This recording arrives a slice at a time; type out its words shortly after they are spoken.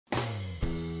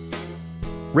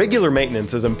Regular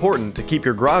maintenance is important to keep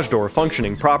your garage door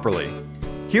functioning properly.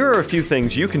 Here are a few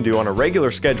things you can do on a regular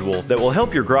schedule that will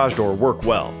help your garage door work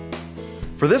well.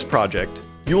 For this project,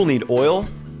 you will need oil,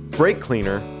 brake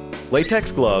cleaner,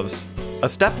 latex gloves, a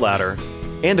step ladder,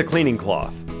 and a cleaning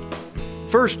cloth.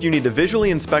 First, you need to visually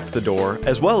inspect the door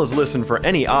as well as listen for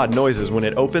any odd noises when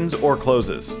it opens or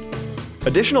closes.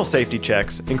 Additional safety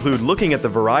checks include looking at the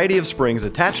variety of springs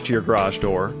attached to your garage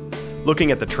door,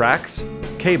 looking at the tracks,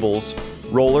 cables,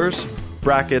 rollers,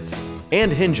 brackets,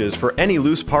 and hinges for any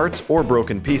loose parts or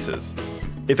broken pieces.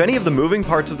 If any of the moving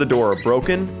parts of the door are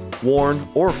broken, worn,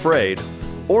 or frayed,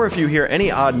 or if you hear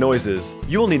any odd noises,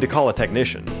 you will need to call a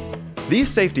technician. These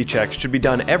safety checks should be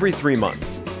done every 3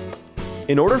 months.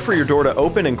 In order for your door to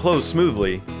open and close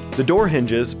smoothly, the door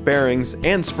hinges, bearings,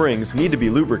 and springs need to be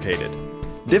lubricated.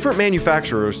 Different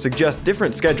manufacturers suggest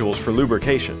different schedules for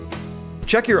lubrication.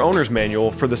 Check your owner's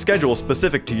manual for the schedule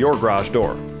specific to your garage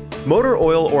door. Motor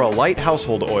oil or a light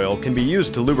household oil can be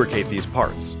used to lubricate these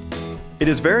parts. It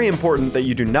is very important that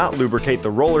you do not lubricate the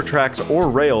roller tracks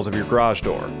or rails of your garage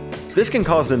door. This can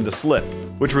cause them to slip,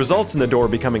 which results in the door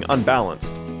becoming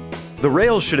unbalanced. The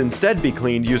rails should instead be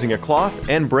cleaned using a cloth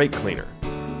and brake cleaner.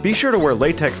 Be sure to wear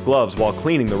latex gloves while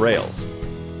cleaning the rails.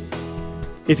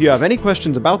 If you have any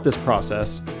questions about this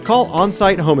process, call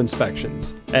On-Site Home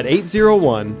Inspections at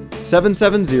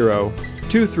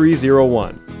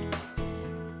 801-770-2301.